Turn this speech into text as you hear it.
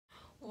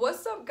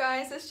What's up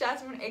guys, it's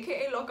Jasmine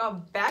aka Loca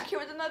back here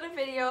with another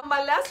video.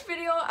 My last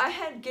video I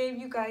had gave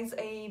you guys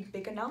a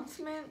big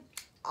announcement.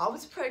 I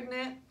was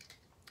pregnant.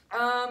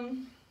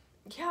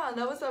 Yeah,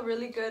 that was a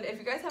really good, if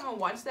you guys haven't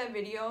watched that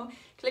video,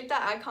 click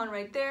that icon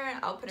right there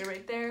and I'll put it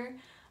right there. It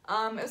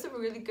was a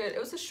really good, it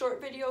was a short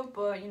video,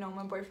 but you know,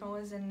 my boyfriend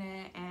was in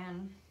it.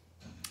 And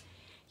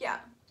yeah,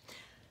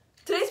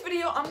 today's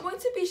video I'm going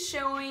to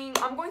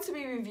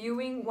be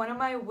reviewing one of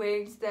my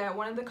wigs that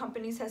one of the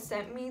companies has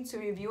sent me to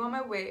review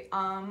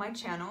on my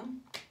channel.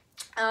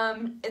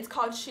 It's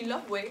called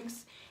shelovewig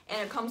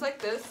and it comes like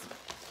this,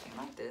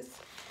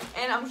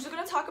 and I'm just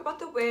gonna talk about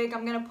the wig.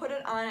 I'm gonna put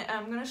it on and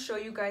I'm gonna show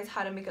you guys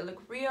how to make it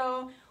look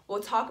real.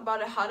 We'll talk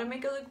about it, how to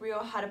make it look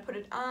real, how to put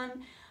it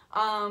on,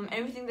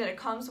 everything that it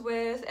comes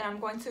with, and I'm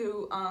going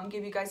to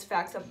give you guys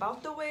facts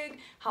about the wig,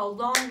 how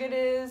long it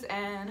is,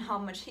 and how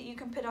much heat you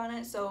can put on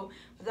it. So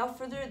without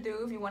further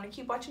ado, if you want to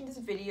keep watching this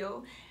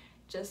video,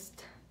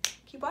 just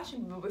keep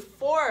watching. But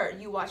before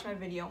you watch my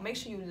video, make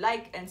sure you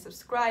like and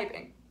subscribe,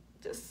 and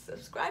just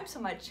subscribe to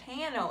my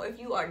channel. If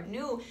you are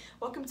new,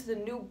 welcome to the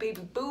new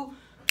baby boo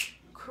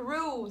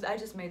cruise. I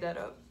just made that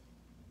up,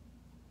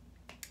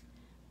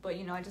 but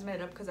you know, I just made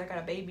it up because I got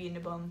a baby in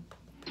the bum.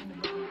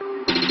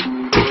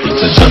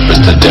 It's a surface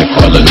to deck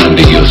crawling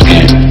under your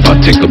skin. If I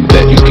take a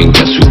bet, you can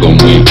guess who gon'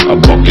 win. I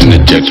walk in the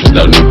jets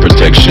without no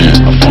protection.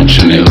 I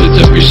function ill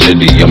as every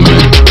city I'm in.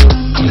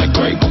 I'm that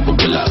great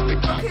gorilla.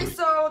 Okay,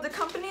 so the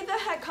company that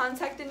had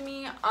contacted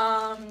me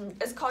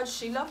is called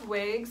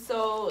shelovewig.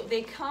 So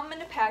they come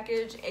in a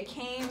package. It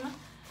came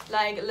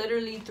like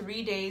literally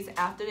 3 days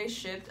after they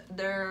shipped.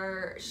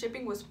 Their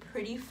shipping was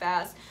pretty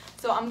fast.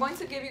 So I'm going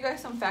to give you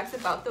guys some facts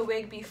about the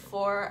wig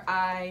before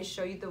I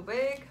show you the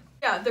wig.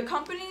 Yeah, the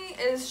company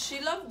is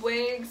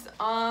shelovewig.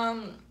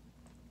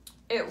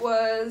 It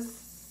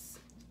was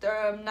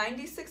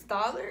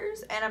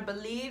 $96, and I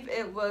believe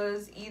it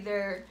was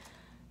either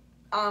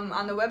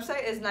on the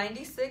website is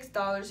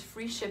 $96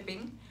 free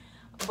shipping,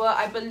 but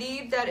I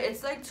believe that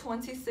it's like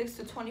 26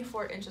 to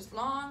 24 inches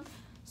long.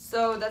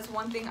 So that's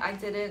one thing I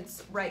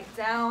didn't write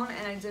down,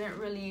 and I didn't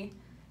really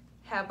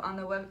have on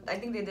the web. I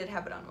think they did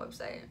have it on the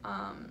website.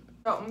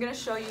 So I'm gonna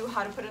show you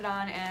how to put it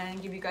on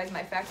and give you guys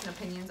my facts and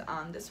opinions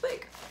on this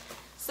wig.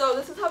 So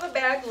this is how the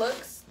bag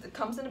looks. It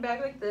comes in a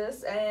bag like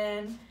this,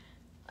 and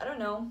I don't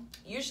know,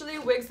 usually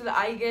wigs that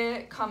I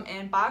get come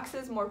in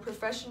boxes, more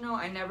professional.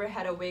 I never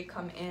had a wig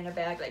come in a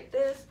bag like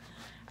this.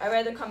 I'd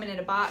rather come in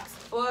a box,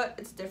 but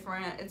it's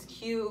different, it's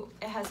cute,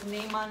 it has a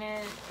name on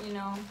it, you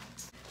know.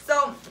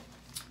 So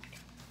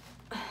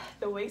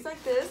the wig's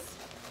like this.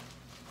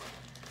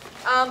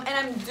 And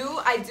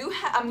I do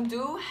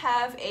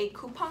have a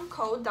coupon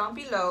code down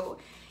below.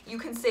 You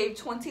can save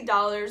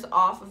 $20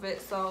 off of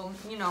it, so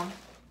you know,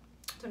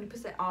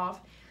 20%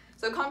 off.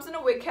 So it comes in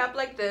a wig cap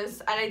like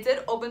this, and I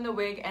did open the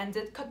wig and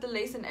did cut the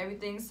lace and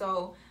everything,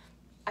 so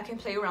I can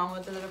play around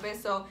with it a little bit.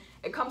 So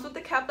it comes with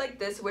the cap like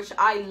this, which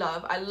I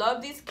love. I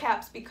love these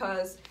caps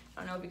because,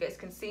 I don't know if you guys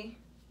can see.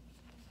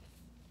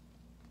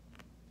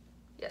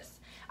 Yes,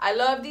 I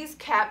love these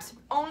caps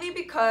only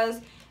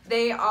because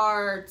they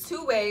are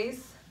two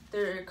ways.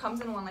 There comes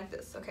in one like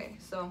this. Okay,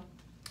 so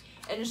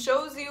and it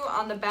shows you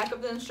on the back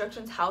of the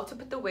instructions how to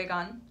put the wig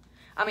on.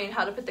 I mean,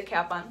 how to put the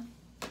cap on.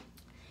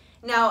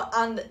 Now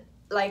on the,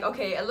 like,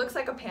 okay, it looks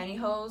like a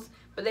pantyhose,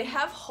 but they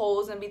have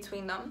holes in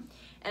between them,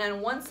 and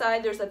on one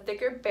side there's a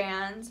thicker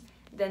band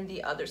than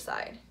the other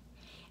side.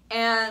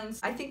 And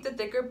I think the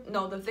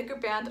thicker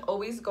band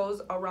always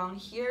goes around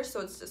here, so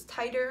it's just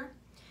tighter.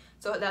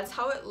 So that's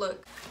how it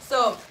looks.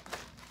 So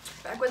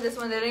back with this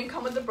one, they didn't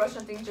come with the brush,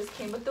 nothing, just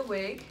came with the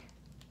wig.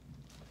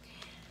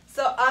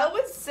 So I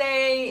would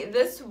say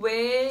this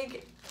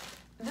wig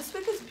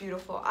is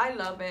beautiful. I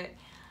love it.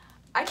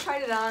 I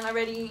tried it on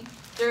already.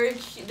 There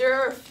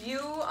are a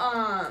few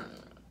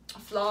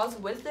flaws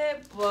with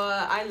it,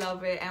 but I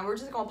love it. And we're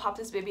just gonna pop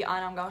this baby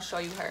on. I'm gonna show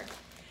you her.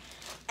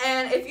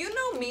 And if you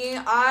know me,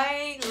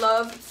 I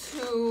love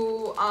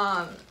to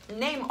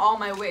name all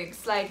my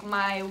wigs. Like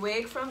my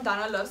wig from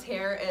Donna Loves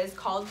Hair is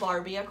called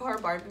Barbie. I call her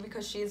Barbie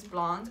because she is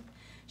blonde.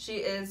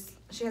 She has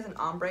an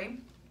ombre.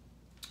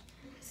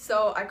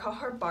 So I call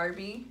her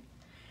Barbie.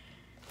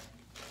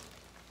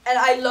 And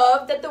I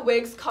love that the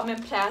wigs come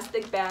in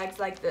plastic bags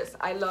like this.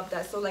 I love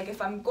that. So like if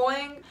I'm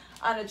going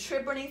on a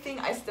trip or anything,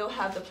 I still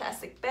have the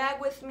plastic bag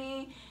with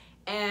me,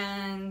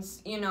 and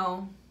you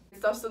know,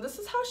 stuff. So this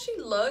is how she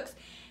looks.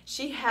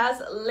 She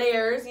has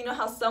layers. You know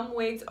how some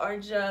wigs are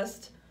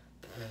just,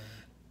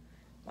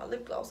 my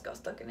lip gloss got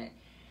stuck in it.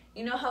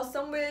 You know how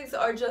some wigs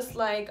are just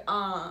like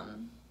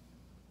blunt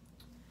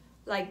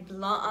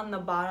on the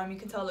bottom. You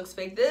can tell it looks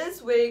fake.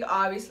 This wig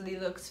obviously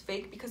looks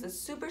fake because it's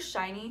super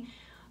shiny.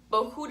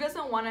 But who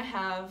doesn't want to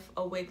have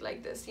a wig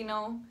like this, you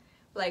know,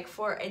 like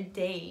for a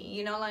day,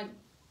 you know, like,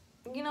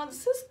 you know,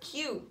 this is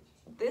cute.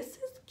 This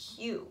is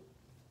cute.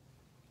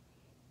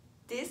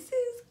 This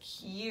is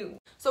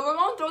cute. So we're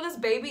going to throw this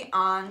baby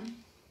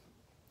on.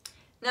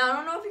 Now, I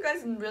don't know if you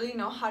guys really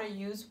know how to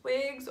use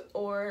wigs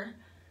or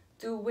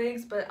do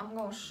wigs, but I'm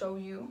going to show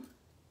you.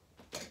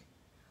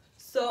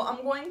 So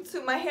I'm going to,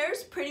 my hair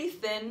is pretty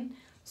thin,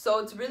 So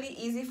it's really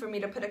easy for me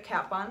to put a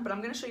cap on, but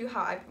I'm gonna show you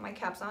how I put my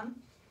caps on.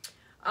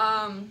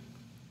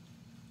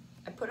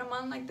 I put them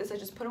on like this. I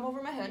just put them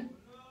over my head.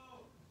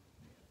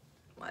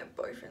 My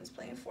boyfriend's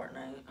playing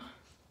Fortnite.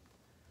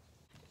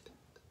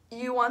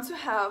 You want to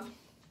have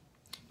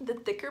the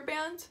thicker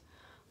band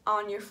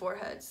on your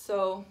forehead.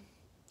 So,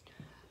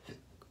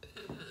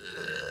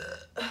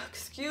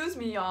 excuse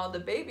me, y'all. The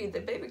baby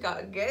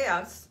got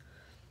gas.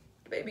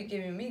 The baby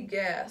giving me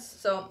gas.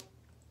 So,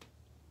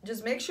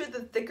 just make sure the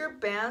thicker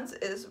band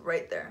is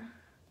right there.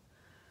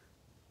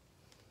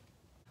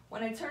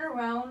 When I turn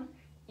around,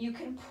 you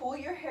can pull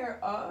your hair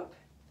up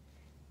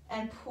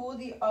and pull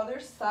the other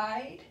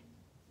side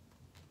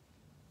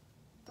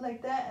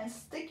like that and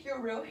stick your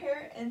real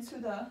hair into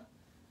the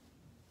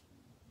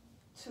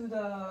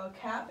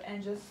cap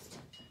and just,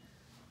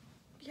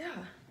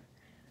 yeah,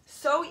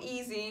 so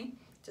easy.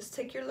 Just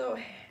take your little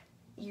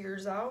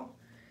ears out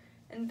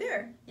and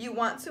there. You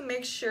want to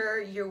make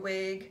sure your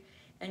wig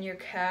and your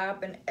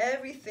cap and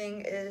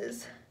everything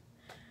is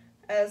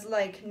as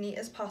like neat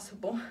as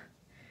possible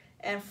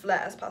and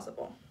flat as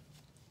possible.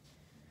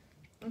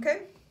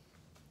 Okay,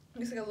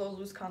 looks like a little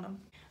loose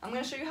condom. I'm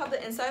gonna show you how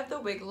the inside of the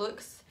wig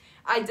looks.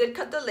 I did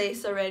cut the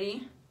lace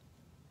already,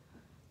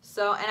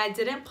 so, and I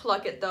didn't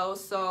pluck it though,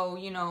 so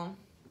you know.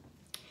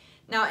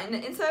 Now in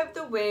the inside of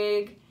the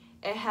wig,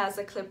 it has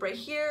a clip right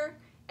here,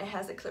 it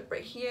has a clip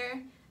right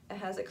here, it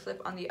has a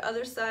clip on the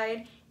other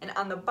side, and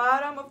on the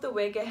bottom of the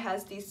wig it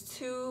has these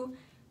two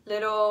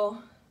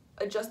little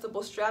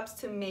adjustable straps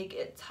to make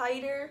it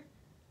tighter.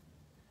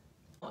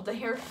 The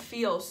hair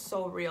feels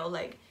so real,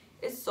 like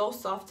it's so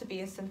soft to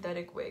be a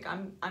synthetic wig.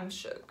 I'm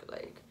shook,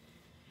 like.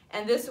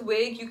 And this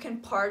wig, you can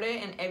part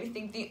it and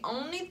everything. The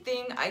only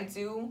thing I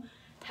do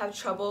have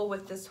trouble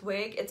with this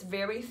wig, it's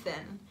very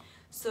thin.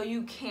 So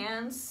you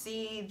can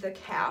see the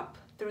cap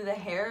through the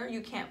hair.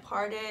 You can't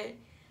part it.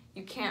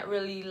 You can't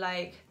really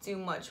like do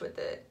much with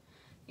it.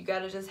 You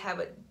gotta just have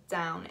it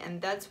down. And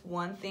that's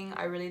one thing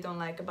I really don't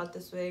like about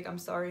this wig. I'm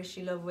sorry,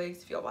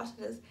 shelovewig, if y'all watching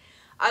this.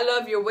 I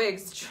love your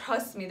wigs,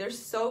 trust me, they're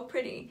so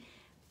pretty.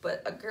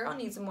 But a girl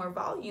needs more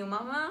volume,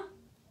 mama.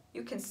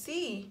 You can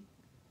see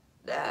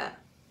that.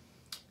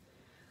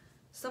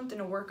 Something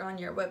to work on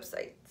your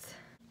website.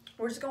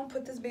 We're just gonna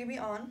put this baby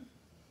on.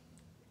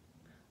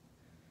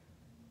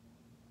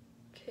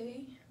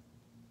 Okay.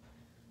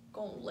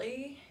 Gonna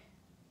lay.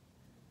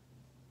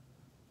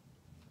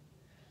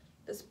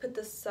 Let's put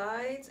the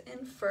sides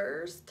in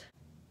first.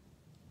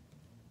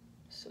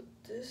 So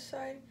this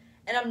side.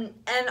 And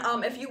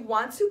if you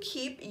want to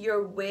keep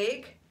your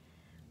wig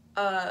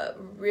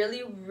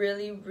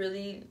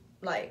really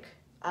like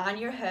on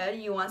your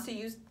head, you want to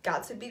use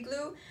got-to-be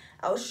glue.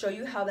 I'll show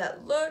you how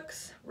that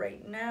looks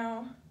right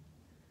now.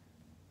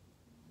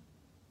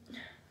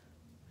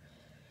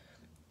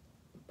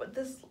 But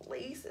this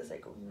lace is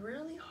like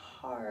really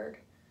hard.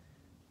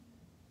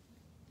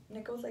 And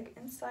it goes like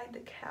inside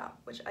the cap,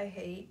 which I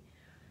hate.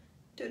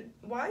 Dude,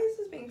 why is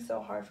this being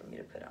so hard for me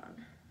to put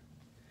on?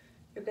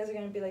 You guys are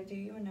gonna be like, do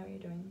you even know what you're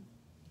doing?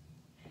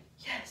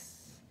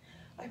 Yes,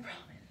 I promise.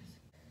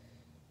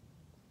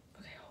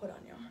 Okay, hold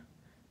on, y'all.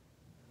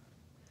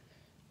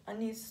 I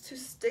need to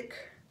stick.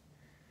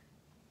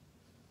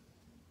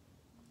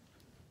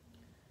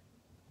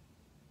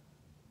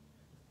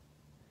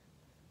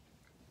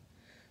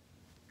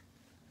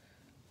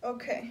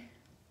 Okay.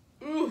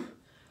 Ooh.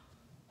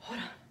 Hold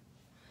on.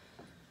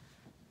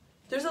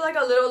 There's like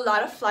a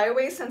lot of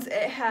flyaways since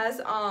it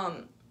has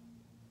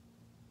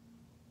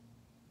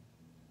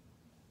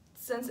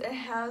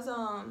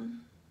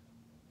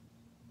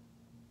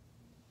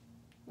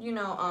you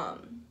know, how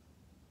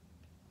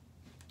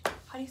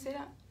do you say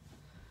that?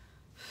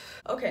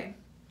 Okay.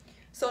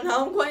 So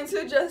now I'm going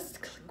to just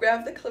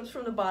grab the clips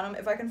from the bottom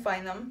if I can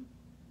find them.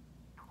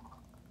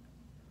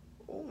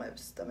 Oh, my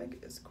stomach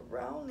is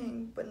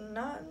growling, but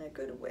not in a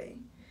good way.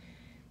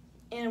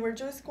 And we're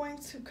just going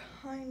to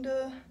kind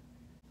of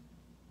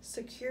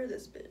secure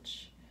this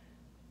bitch.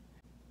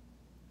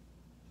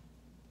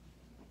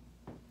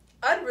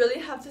 I'd really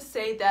have to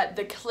say that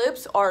the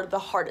clips are the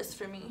hardest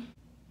for me.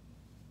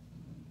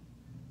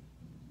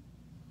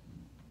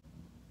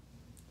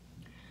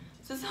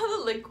 So this is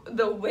how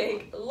the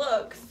wig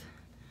looks.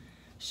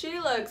 She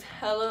looks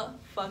hella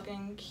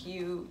fucking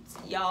cute,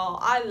 y'all.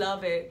 I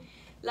love it.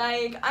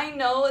 Like, I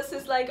know this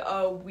is like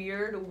a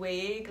weird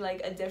wig,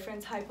 like a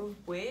different type of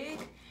wig,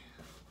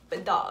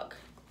 but dog,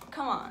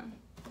 come on.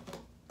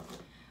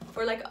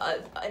 For like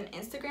an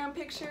Instagram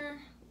picture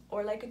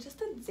or like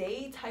just a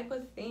day type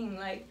of thing,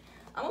 like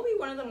I'm gonna be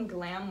one of them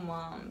glam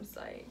moms.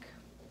 Like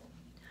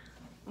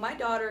my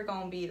daughter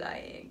gonna be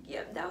like,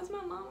 yep, that was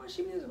my mom when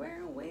she was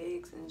wearing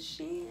wigs and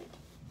shit.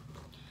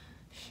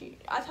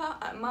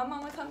 My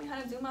mama taught me how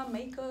to do my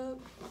makeup.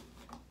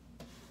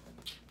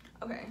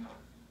 Okay.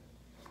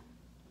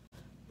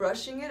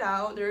 Brushing it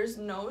out, there's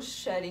no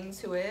shedding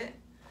to it.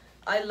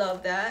 I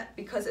love that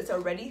because it's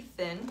already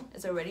thin.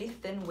 It's already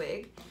thin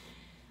wig.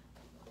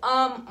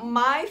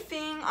 My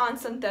thing on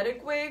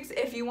synthetic wigs,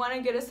 if you want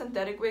to get a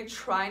synthetic wig,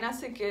 try not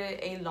to get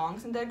a long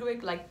synthetic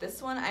wig like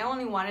this one. I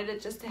only wanted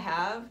it just to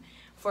have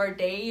for a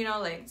day, you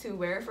know, like to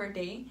wear for a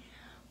day.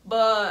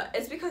 But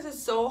it's because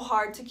it's so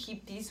hard to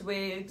keep these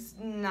wigs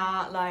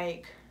not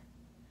like,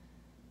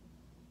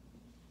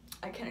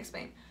 I can't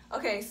explain.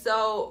 Okay,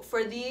 so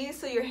for these,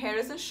 so your hair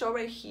doesn't show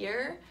right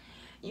here,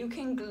 you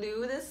can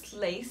glue this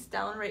lace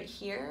down right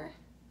here.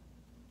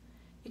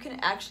 You can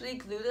actually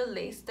glue the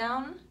lace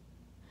down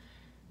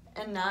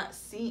and not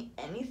see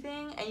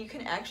anything, and you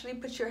can actually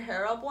put your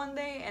hair up one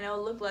day and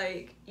it'll look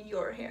like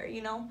your hair,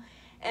 you know.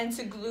 And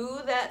to glue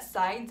that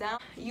side down,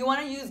 you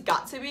want to use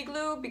Got2b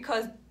glue,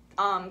 because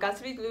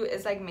Got2b glue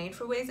is like made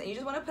for wigs, and you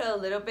just want to put a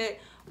little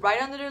bit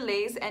right under the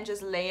lace and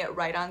just lay it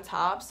right on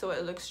top so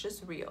it looks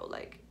just real,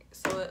 like,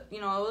 so it, you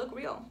know, it'll look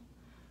real.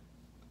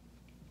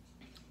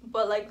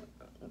 But like,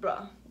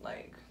 bruh,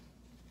 like,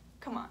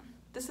 come on,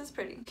 this is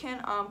pretty. You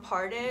can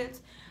part it.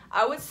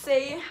 I would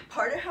say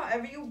part it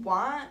however you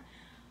want.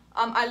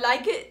 I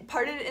like it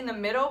parted in the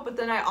middle, but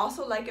then I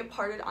also like it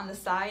parted on the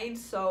side.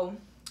 So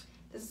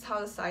this is how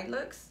the side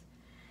looks.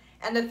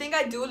 And the thing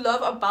I do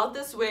love about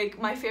this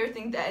wig, my favorite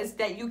thing, that is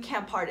that you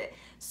can't part it.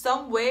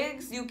 Some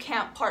wigs you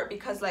can't part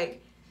because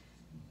like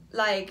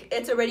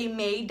it's already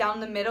made down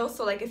the middle.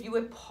 So like if you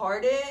would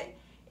part it,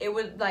 it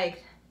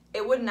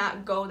would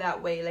not go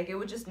that way. Like it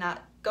would just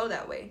not go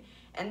that way.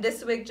 And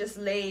this wig just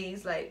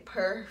lays like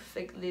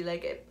perfectly,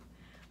 like it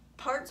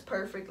parts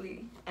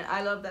perfectly, and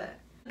I love that.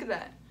 Look at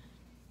that.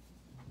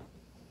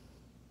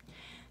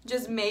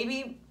 Just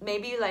maybe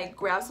like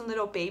grab some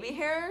little baby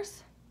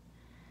hairs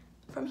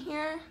from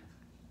here,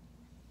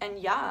 and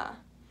yeah,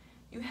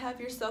 you have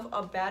yourself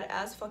a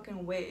badass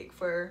fucking wig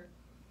for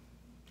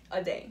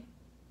a day.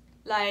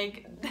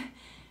 Like,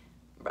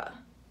 bruh.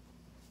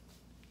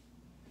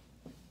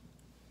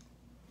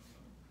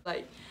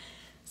 Like,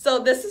 so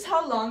this is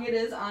how long it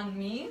is on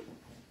me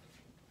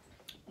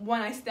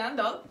when I stand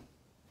up.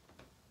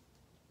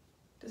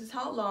 This is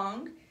how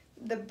long.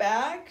 The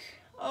back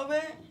of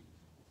it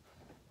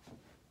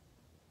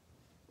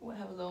will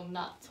have a little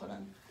knot. Hold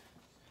on.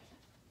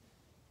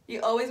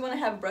 You always want to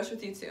have a brush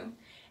with you too.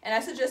 And I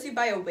suggest you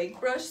buy a wig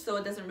brush so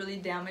it doesn't really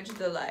damage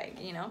the, like,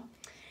 you know.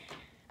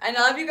 I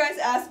know of you guys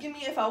asking me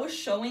if I was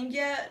showing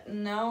yet.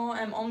 No,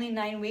 I'm only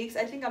 9 weeks.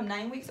 I think I'm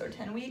 9 weeks or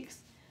 10 weeks.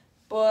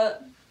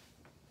 But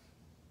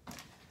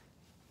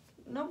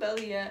no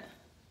belly yet.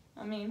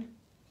 I mean,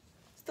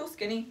 still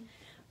skinny.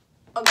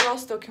 A girl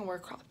still can wear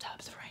crop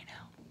tops right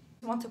now.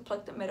 I want to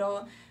pluck the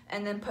middle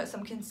and then put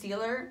some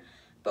concealer.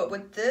 But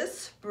with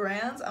this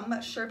brand, I'm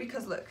not sure,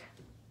 because look,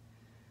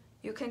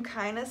 you can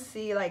kind of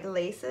see like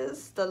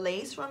laces, the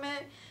lace from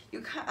it.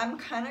 I'm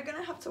kind of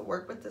gonna have to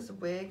work with this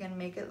wig and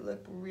make it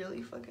look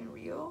really fucking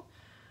real.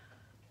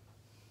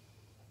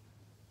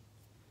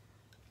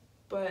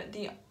 But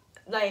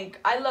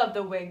I love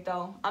the wig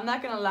though. I'm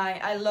not gonna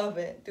lie, I love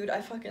it. Dude,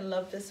 I fucking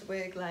love this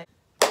wig. Like,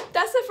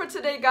 that's it for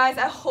today, guys.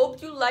 I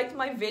hope you liked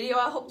my video.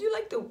 I hope you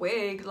liked the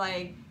wig.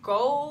 Like,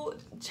 go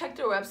check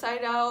their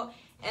website out.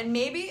 And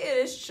maybe it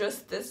is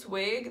just this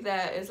wig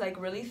that is like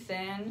really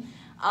thin.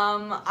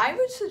 I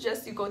would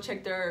suggest you go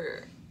check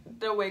their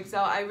wigs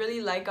out. I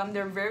really like them.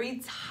 They're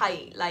very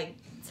tight, like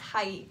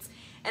tight.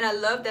 And I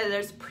love that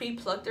there's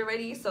pre-plucked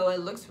already, so it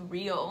looks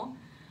real.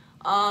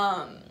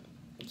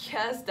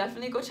 Yes,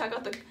 definitely go check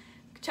out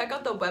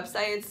the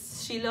website.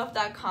 It's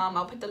shelovewig.com.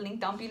 I'll put the link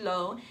down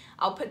below.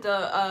 I'll put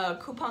the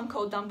coupon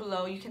code down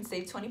below. You can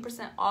save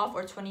 20% off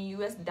or $20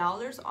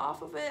 US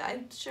off of it,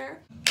 I'm sure.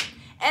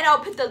 And I'll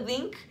put the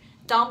link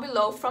down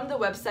below from the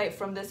website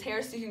from this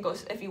hair, so you can go,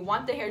 if you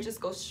want the hair, just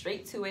go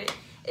straight to it.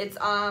 It's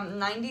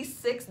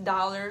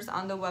 $96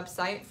 on the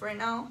website for right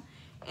now,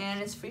 and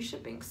it's free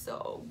shipping,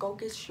 so go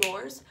get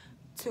yours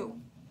too.